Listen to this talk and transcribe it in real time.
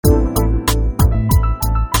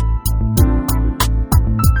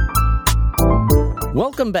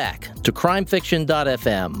Welcome back to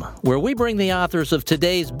crimefiction.fm, where we bring the authors of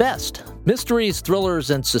today's best mysteries,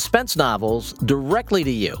 thrillers, and suspense novels directly to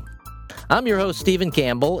you. I'm your host, Stephen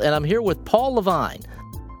Campbell, and I'm here with Paul Levine,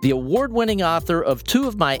 the award-winning author of two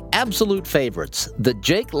of my absolute favorites, the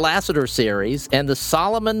Jake Lassiter series and the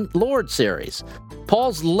Solomon Lord series.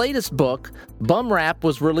 Paul's latest book, Bum Rap,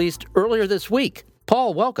 was released earlier this week.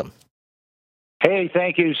 Paul, welcome. Hey,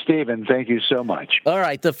 thank you, Stephen. Thank you so much. All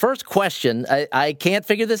right, the first question, I can't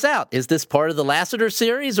figure this out. Is this part of the Lassiter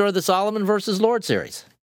series or the Solomon versus Lord series?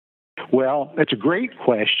 Well, it's a great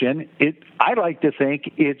question. I like to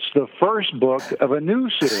think it's the first book of a new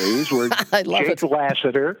series where Jake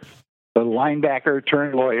Lassiter, the linebacker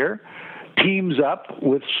turned lawyer, teams up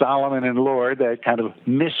with Solomon and Lord, that kind of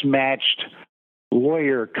mismatched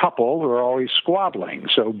lawyer couple who are always squabbling.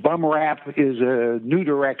 So Bum Rap is a new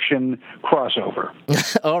direction crossover.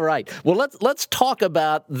 All right. Well, let's talk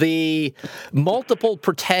about the multiple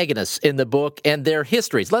protagonists in the book and their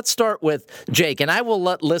histories. Let's start with Jake, and I will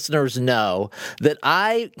let listeners know that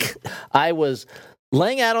I was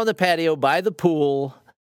laying out on the patio by the pool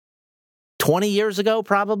 20 years ago,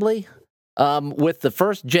 probably, with the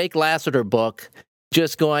first Jake Lassiter book,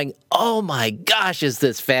 just going, oh my gosh, is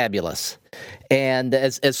this fabulous? And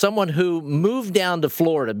as someone who moved down to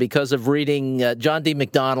Florida because of reading John D.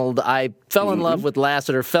 MacDonald, I fell in love with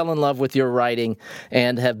Lassiter, fell in love with your writing,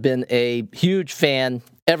 and have been a huge fan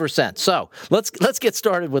ever since. So let's get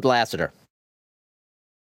started with Lassiter.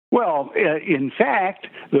 Well, in fact,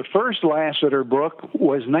 the first Lassiter book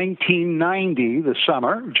was 1990, the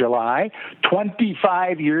summer, July,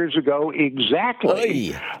 25 years ago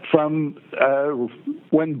exactly from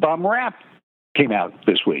when Bum Rap came out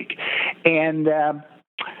this week. And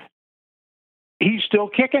he's still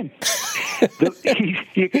kicking.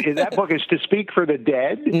 That book is To Speak for the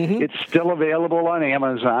Dead. Mm-hmm. It's still available on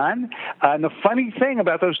Amazon. And the funny thing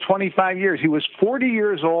about those 25 years, he was 40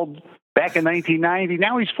 years old back in 1990.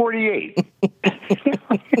 Now he's 48.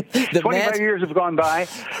 25 years have gone by.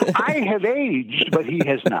 I have aged, but he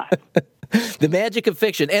has not. The magic of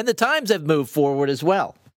fiction. And the times have moved forward as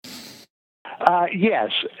well.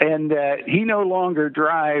 Yes, and he no longer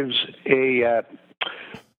drives a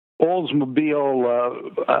Oldsmobile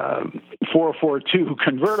 442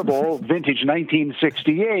 convertible, vintage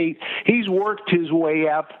 1968. He's worked his way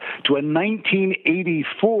up to a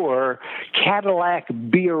 1984 Cadillac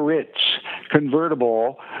Biarritz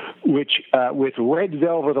convertible, which with red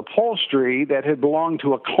velvet upholstery that had belonged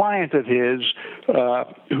to a client of his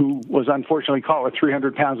who was unfortunately caught with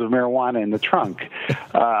 300 pounds of marijuana in the trunk.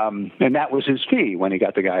 And that was his fee when he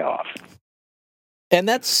got the guy off. And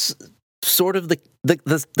that's sort of the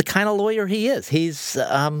kind of lawyer he is. He's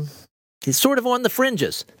sort of on the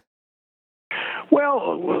fringes.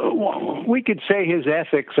 Well, we could say his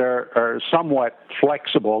ethics are somewhat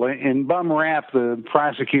flexible. In Bum Rap, the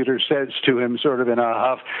prosecutor says to him sort of in a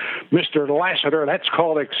huff, "Mr. Lassiter, that's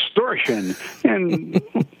called extortion." And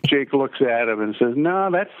Jake looks at him and says,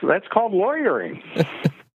 "No, that's called lawyering."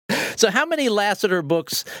 So how many Lassiter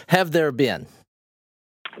books have there been?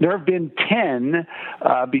 There have been 10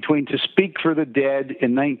 between To Speak for the Dead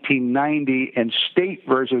in 1990 and State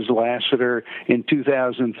versus Lassiter in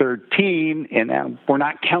 2013. And we're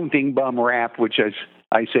not counting Bum Rap, which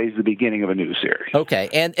I say is the beginning of a new series. Okay.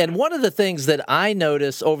 And one of the things that I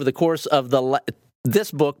notice over the course of this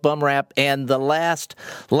book, Bum Rap, and the last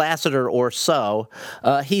Lassiter or so,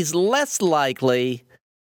 he's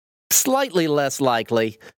slightly less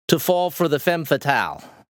likely to fall for the femme fatale.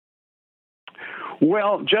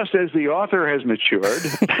 Well, just as the author has matured,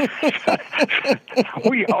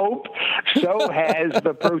 we hope so has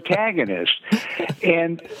the protagonist.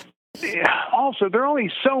 And also, there are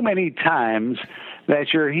only so many times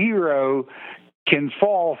that your hero can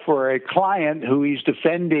fall for a client who he's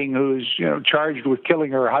defending, who's charged with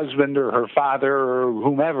killing her husband or her father or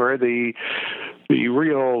whomever, the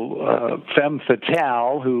real femme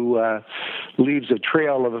fatale who leaves a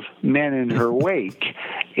trail of men in her wake.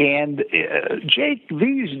 And Jake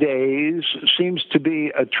these days seems to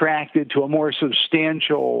be attracted to a more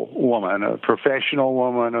substantial woman, a professional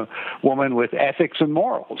woman, a woman with ethics and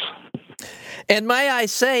morals. And may I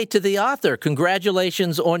say to the author,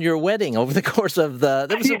 congratulations on your wedding over the course of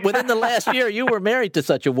within the last year, you were married to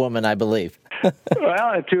such a woman, I believe.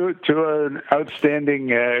 Well, to an outstanding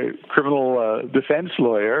criminal defense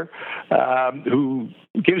lawyer who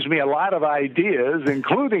gives me a lot of ideas,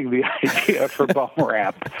 including the idea for Bum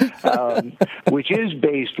Rap, which is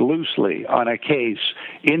based loosely on a case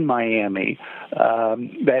in Miami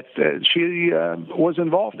that she was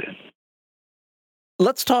involved in.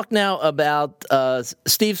 Let's talk now about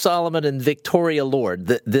Steve Solomon and Victoria Lord,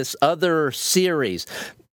 this other series.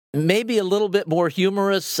 Maybe a little bit more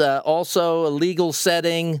humorous, also a legal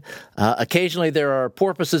setting. Occasionally there are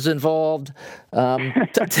porpoises involved.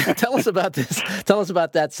 Tell us about this. Tell us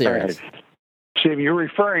about that series. All right. Jim, you're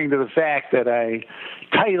referring to the fact that I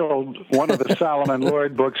titled one of the Solomon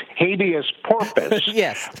Lord books Habeas Porpoise,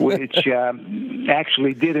 yes, which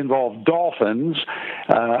actually did involve dolphins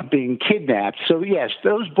being kidnapped. So, yes,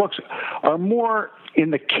 those books are more in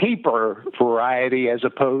the caper variety as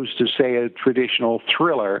opposed to, say, a traditional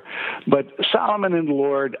thriller. But Solomon and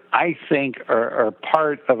Lord, I think, are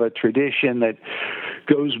part of a tradition that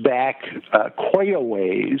goes back quite a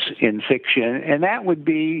ways in fiction, and that would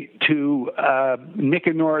be to Nick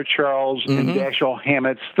and Nora Charles and Dashiell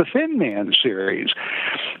Hammett's The Thin Man series,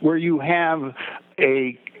 where you have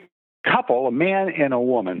a couple, a man and a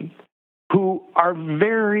woman, who are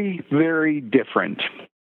very, very different.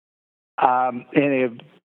 And they have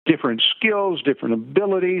different skills, different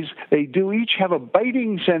abilities. They do each have a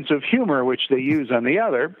biting sense of humor, which they use on the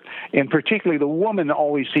other, and particularly the woman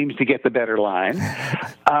always seems to get the better line.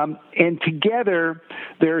 And together,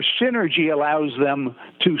 their synergy allows them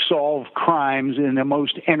to solve crimes in the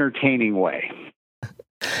most entertaining way.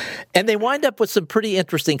 And they wind up with some pretty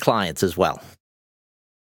interesting clients as well.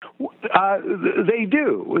 They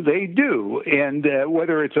do. And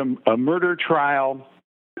whether it's a murder trial,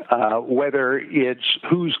 whether it's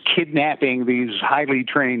who's kidnapping these highly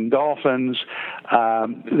trained dolphins,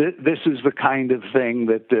 this is the kind of thing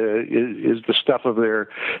that is the stuff of their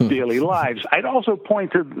daily lives. I'd also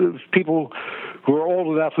point to people who are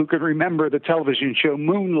old enough who could remember the television show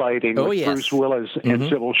Moonlighting with Bruce Willis and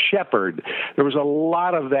Sybil Shepherd. There was a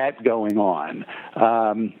lot of that going on.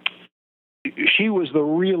 She was the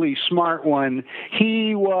really smart one.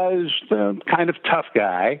 He was the kind of tough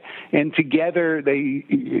guy, and together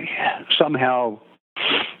they somehow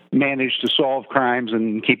managed to solve crimes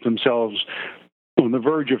and keep themselves on the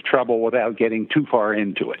verge of trouble without getting too far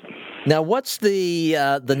into it. Now, what's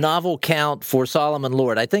the novel count for Solomon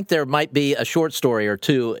Lord? I think there might be a short story or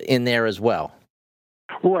two in there as well.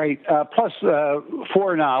 Right, plus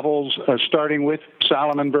 4 novels, starting with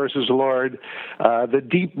Solomon versus Lord, The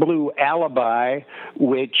Deep Blue Alibi,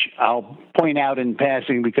 which I'll point out in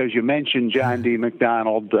passing because you mentioned John D.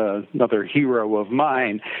 MacDonald, another hero of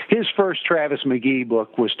mine. His first Travis McGee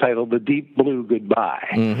book was titled The Deep Blue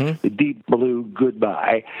Goodbye. The Deep Blue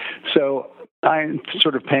Goodbye. So I'm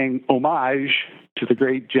sort of paying homage to the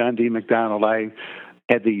great John D. MacDonald. I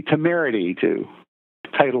had the temerity to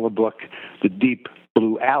title a book The Deep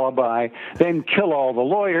Blue Alibi, then Kill All the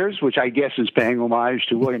Lawyers, which I guess is paying homage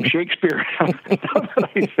to William Shakespeare. Now that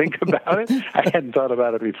I think about it, I hadn't thought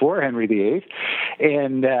about it before, Henry VIII.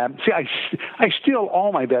 And see, I steal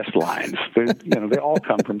all my best lines. They all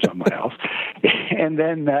come from somewhere else. And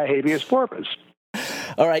then Habeas Corpus.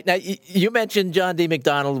 All right. Now, you mentioned John D.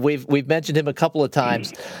 MacDonald. We've mentioned him a couple of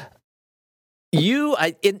times.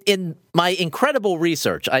 In my incredible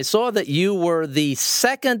research, I saw that you were the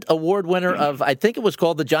second award winner of, I think it was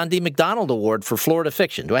called the John D. MacDonald Award for Florida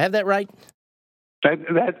Fiction. Do I have that right?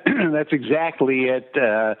 That's exactly it.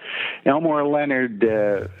 Elmore Leonard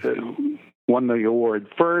won the award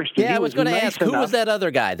first. Yeah, I was going to ask, who was that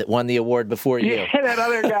other guy that won the award before you? Yeah, that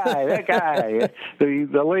other guy,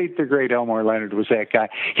 the late, the great Elmore Leonard was that guy.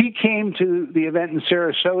 He came to the event in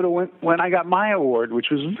Sarasota when I got my award, which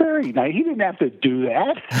was very nice. He didn't have to do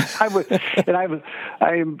that.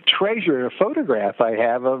 I treasure a photograph I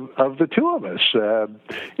have of the two of us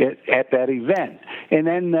at that event. And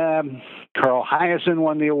then Carl Hyacin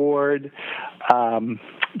won the award.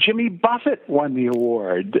 Jimmy Buffett won the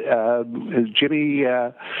award. Jimmy,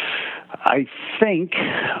 I think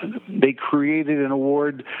they created an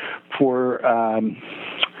award for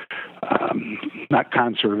not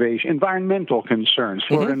conservation, environmental concerns,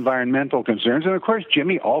 Florida environmental concerns. And, of course,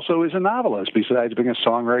 Jimmy also is a novelist besides being a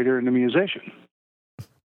songwriter and a musician.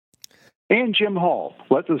 And Jim Hall.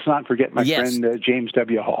 Let's not forget my friend James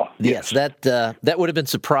W. Hall. Yes, that would have been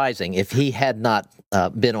surprising if he had not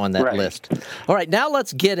been on that list. All right, now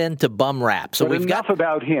let's get into bum rap. So enough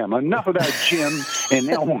about him. Enough about Jim and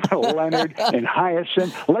Elmore Leonard and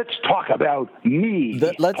Hyacin. Let's talk about me,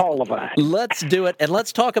 Paul Levine. Let's do it, and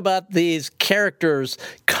let's talk about these characters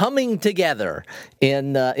coming together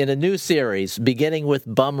in a new series, beginning with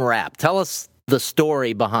bum rap. Tell us the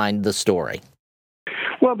story behind the story.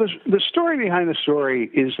 Well, the story behind the story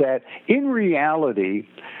is that, in reality,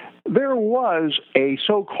 there was a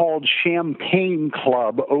so-called champagne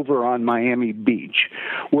club over on Miami Beach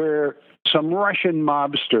where some Russian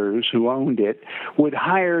mobsters who owned it would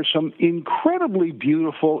hire some incredibly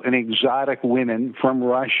beautiful and exotic women from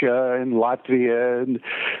Russia and Latvia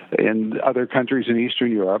and other countries in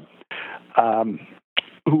Eastern Europe,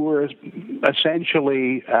 who were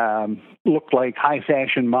essentially looked like high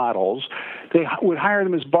fashion models. They would hire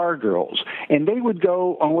them as bar girls, and they would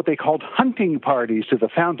go on what they called hunting parties to the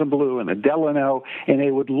Fontainebleau and the Delano, and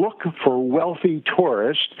they would look for wealthy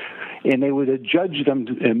tourists, and they would adjudge them,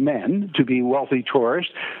 men, to be wealthy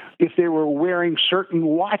tourists if they were wearing certain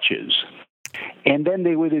watches. And then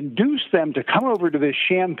they would induce them to come over to this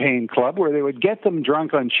champagne club where they would get them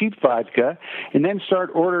drunk on cheap vodka and then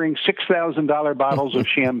start ordering $6,000 bottles of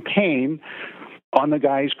champagne on the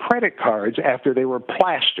guy's credit cards after they were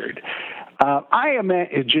plastered. I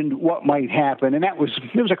imagined what might happen, and it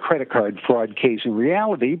was a credit card fraud case in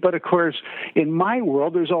reality, but of course, in my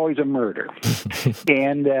world, there's always a murder.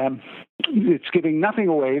 And it's giving nothing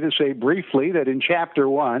away to say briefly that in Chapter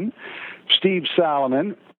 1, Steve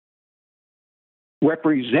Solomon,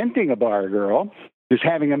 representing a bar girl, is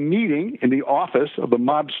having a meeting in the office of the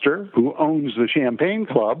mobster who owns the champagne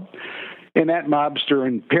club, and that mobster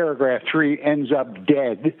in paragraph 3 ends up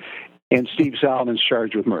dead, and Steve Solomon's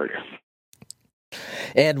charged with murder.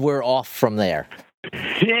 And we're off from there.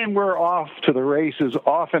 And we're off to the races,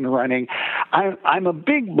 off and running. I'm a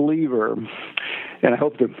big believer, and I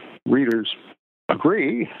hope the readers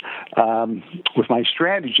agree with my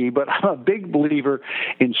strategy, but I'm a big believer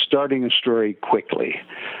in starting a story quickly.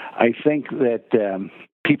 I think that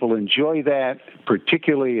people enjoy that,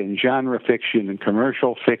 particularly in genre fiction and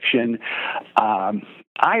commercial fiction.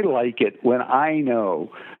 I like it when I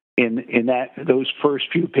know in those first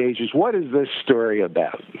few pages, what is this story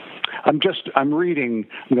about? I'm reading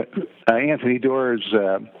Anthony Doerr's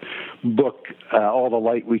book, All the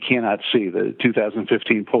Light We Cannot See, the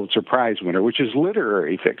 2015 Pulitzer Prize winner, which is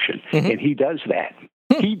literary fiction, and he does that.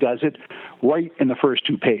 He does it right in the first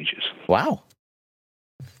 2 pages. Wow.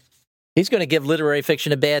 He's going to give literary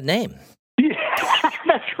fiction a bad name. Yeah,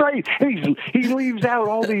 that's right. He leaves out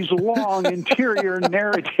all these long interior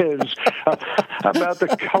narratives about the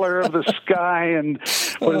color of the sky and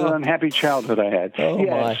what an unhappy childhood I had.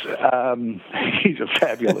 Yes, he's a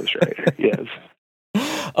fabulous writer, yes.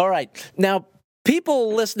 All right. Now,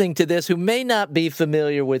 people listening to this who may not be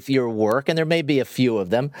familiar with your work, and there may be a few of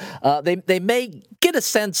them, they may get a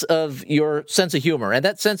sense of your sense of humor. And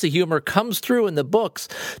that sense of humor comes through in the books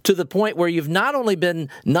to the point where you've not only been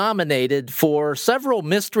nominated for several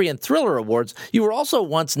mystery and thriller awards, you were also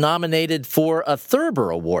once nominated for a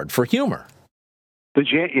Thurber Award for humor.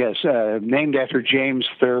 Yes, named after James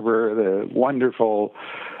Thurber, the wonderful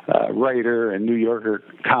writer and New Yorker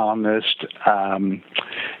columnist. And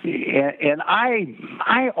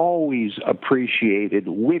I always appreciated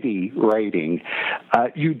witty writing.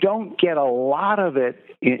 You don't get a lot of it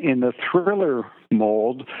in the thriller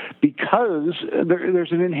mold because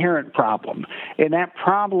there's an inherent problem. And that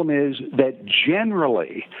problem is that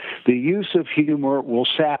generally the use of humor will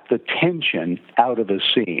sap the tension out of a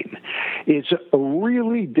scene. It's a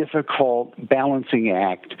really difficult balancing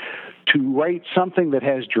act to write something that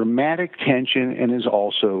has dramatic tension and is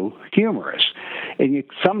also humorous. And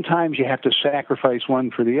sometimes you have to sacrifice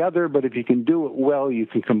one for the other, but if you can do it well, you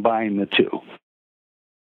can combine the two.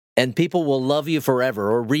 And people will love you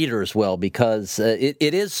forever, or readers will, because it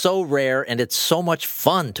is so rare and it's so much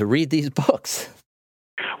fun to read these books.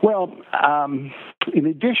 Well, in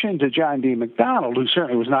addition to John D. MacDonald, who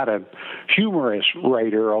certainly was not a humorous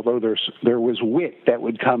writer, although there was wit that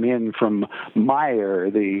would come in from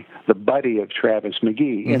Meyer, the buddy of Travis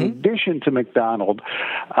McGee. In addition to MacDonald,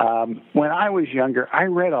 when I was younger, I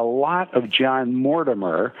read a lot of John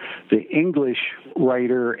Mortimer, the English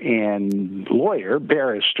writer and lawyer,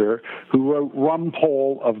 barrister, who wrote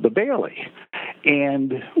Rumpole of the Bailey.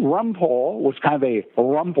 And Rumpole was kind of a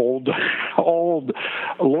rumpled old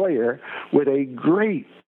lawyer with a great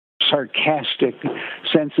sarcastic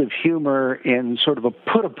sense of humor and sort of a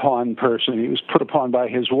put-upon person. He was put upon by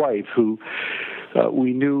his wife, who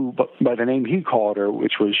we knew by the name he called her,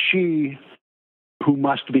 which was She Who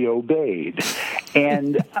Must Be Obeyed.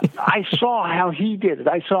 And I saw how he did it.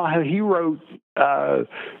 I saw how he wrote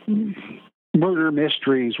murder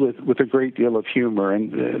mysteries with a great deal of humor,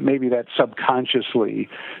 and maybe that subconsciously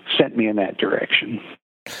sent me in that direction.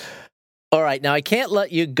 All right, now I can't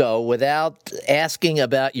let you go without asking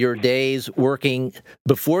about your days working,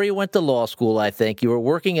 before you went to law school, I think. You were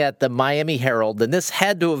working at the Miami Herald, and this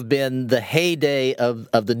had to have been the heyday of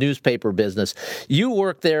the newspaper business. You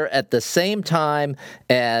worked there at the same time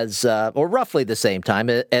as, or roughly the same time,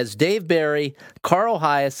 as Dave Barry, Carl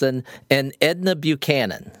Hiaasen, and Edna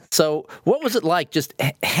Buchanan. So what was it like just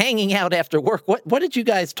hanging out after work? What did you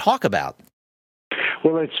guys talk about?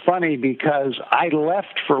 Well, it's funny because I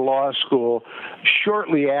left for law school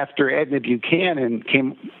shortly after Edna Buchanan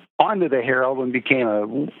came onto the Herald and became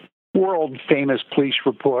a world-famous police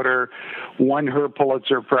reporter, won her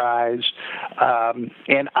Pulitzer Prize.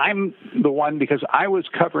 And I'm the one because I was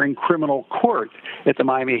covering criminal court at the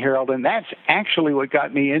Miami Herald, and that's actually what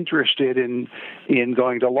got me interested in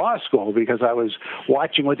going to law school, because I was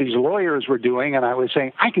watching what these lawyers were doing, and I was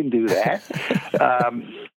saying, I can do that.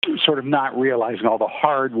 Sort of not realizing all the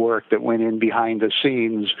hard work that went in behind the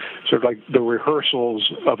scenes, sort of like the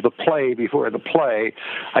rehearsals of the play before the play.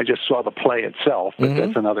 I just saw the play itself, but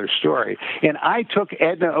that's another story. And I took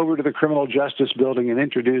Edna over to the Criminal Justice Building and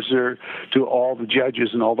introduced her to all the judges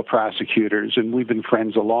and all the prosecutors, and we've been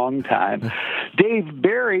friends a long time. Dave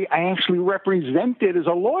Barry, I actually represented as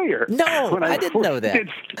a lawyer. No, I didn't know that.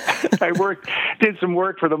 Did some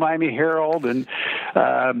work for the Miami Herald, and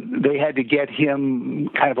they had to get him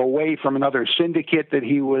kind of away from another syndicate that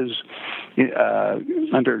he was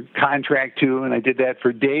under contract to, and I did that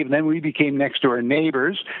for Dave. And then we became next door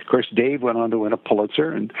neighbors. Of course, Dave went on to win a Pulitzer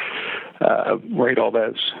and write all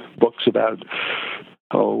those books about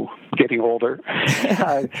getting older.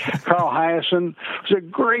 Carl Hiaasen was a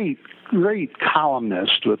great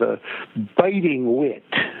columnist with a biting wit,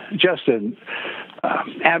 just an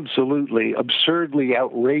absolutely absurdly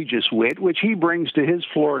outrageous wit, which he brings to his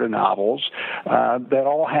Florida novels that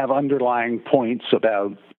all have underlying points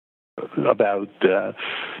about the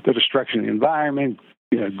destruction of the environment,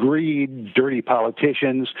 greed, dirty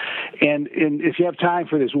politicians. And if you have time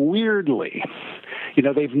for this, weirdly,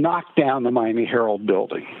 they've knocked down the Miami Herald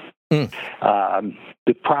building.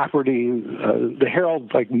 The property, the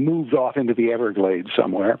Herald, moved off into the Everglades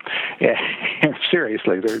somewhere.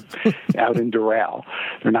 Seriously, they're out in Doral.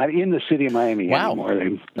 They're not in the city of Miami anymore.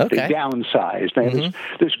 They downsized. They had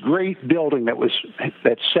this great building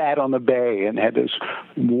that sat on the bay and had this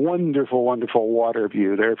wonderful, wonderful water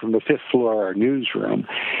view there from the fifth floor of our newsroom.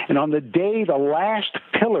 And on the day the last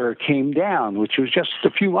pillar came down, which was just a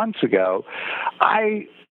few months ago, I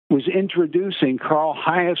was introducing Carl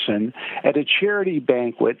Hiaasen at a charity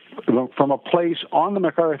banquet from a place on the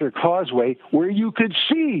MacArthur Causeway where you could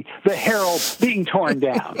see the Herald being torn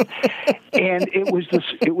down. And it was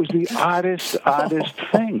the oddest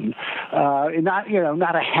thing.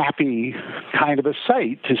 Not a happy kind of a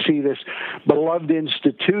sight to see this beloved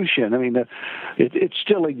institution. I mean, it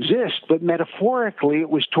still exists, but metaphorically it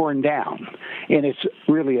was torn down. And it's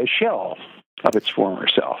really a shell of its former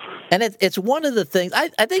self. And it's one of the things, I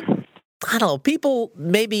think, I don't know, people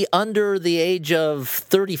maybe under the age of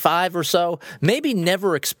 35 or so, maybe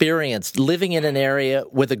never experienced living in an area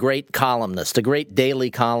with a great columnist, a great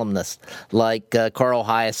daily columnist like Carl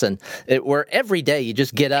Hiaasen, where every day you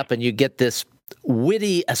just get up and you get this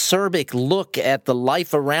witty, acerbic look at the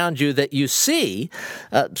life around you that you see,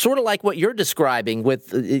 sort of like what you're describing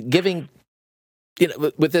with giving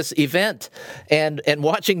with this event and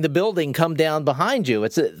watching the building come down behind you.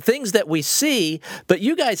 It's things that we see, but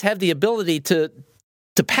you guys have the ability to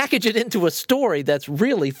package it into a story that's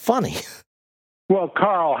really funny. Well,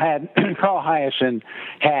 Carl Hiaasen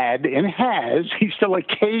had and has. He still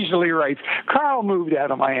occasionally writes. Carl moved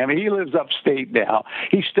out of Miami. He lives upstate now.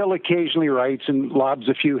 He still occasionally writes and lobs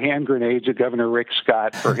a few hand grenades at Governor Rick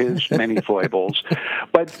Scott for his many foibles.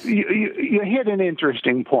 But you hit an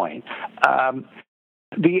interesting point.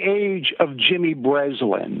 The age of Jimmy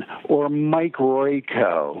Breslin or Mike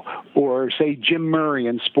Royko or, say, Jim Murray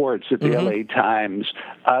in sports at the LA Times,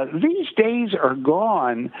 these days are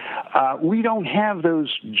gone. We don't have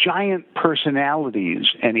those giant personalities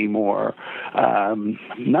anymore. None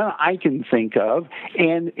I can think of.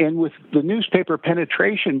 And with the newspaper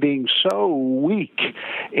penetration being so weak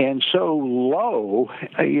and so low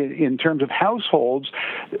in terms of households,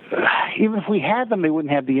 even if we had them, they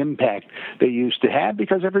wouldn't have the impact they used to have,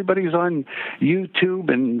 because everybody's on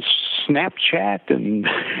YouTube and Snapchat and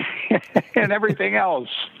and everything else.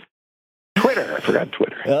 Twitter. I forgot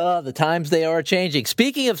Twitter. Oh, the times they are changing.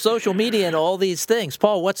 Speaking of social media and all these things,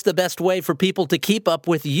 Paul, what's the best way for people to keep up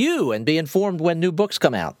with you and be informed when new books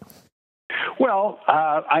come out? Well,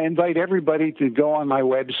 I invite everybody to go on my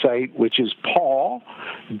website, which is Paul-Levine,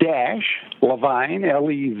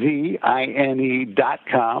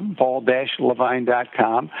 Levine.com,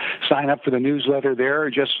 Paul-Levine.com. Sign up for the newsletter there,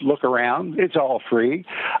 or just look around. It's all free.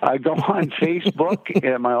 Go on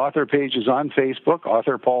Facebook. My author page is on Facebook,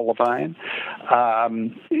 author Paul Levine,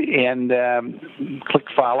 and click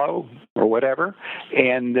follow or whatever,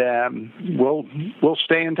 and we'll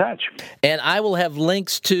stay in touch. And I will have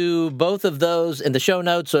links to both of those in the show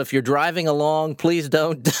notes. So if you're driving along, please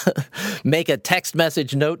don't make a text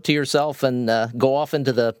message note to yourself and go off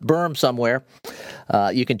into the berm somewhere.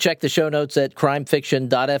 You can check the show notes at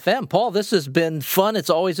crimefiction.fm. Paul, this has been fun. It's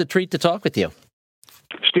always a treat to talk with you.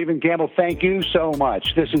 Stephen Campbell, thank you so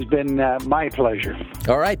much. This has been my pleasure.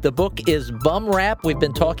 All right. The book is Bum Rap. We've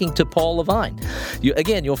been talking to Paul Levine.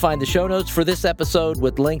 You'll find the show notes for this episode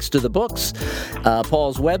with links to the books,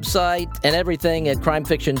 Paul's website, and everything at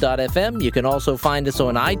crimefiction.fm. You can also find us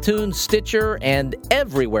on iTunes, Stitcher, and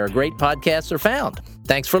everywhere great podcasts are found.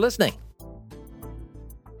 Thanks for listening.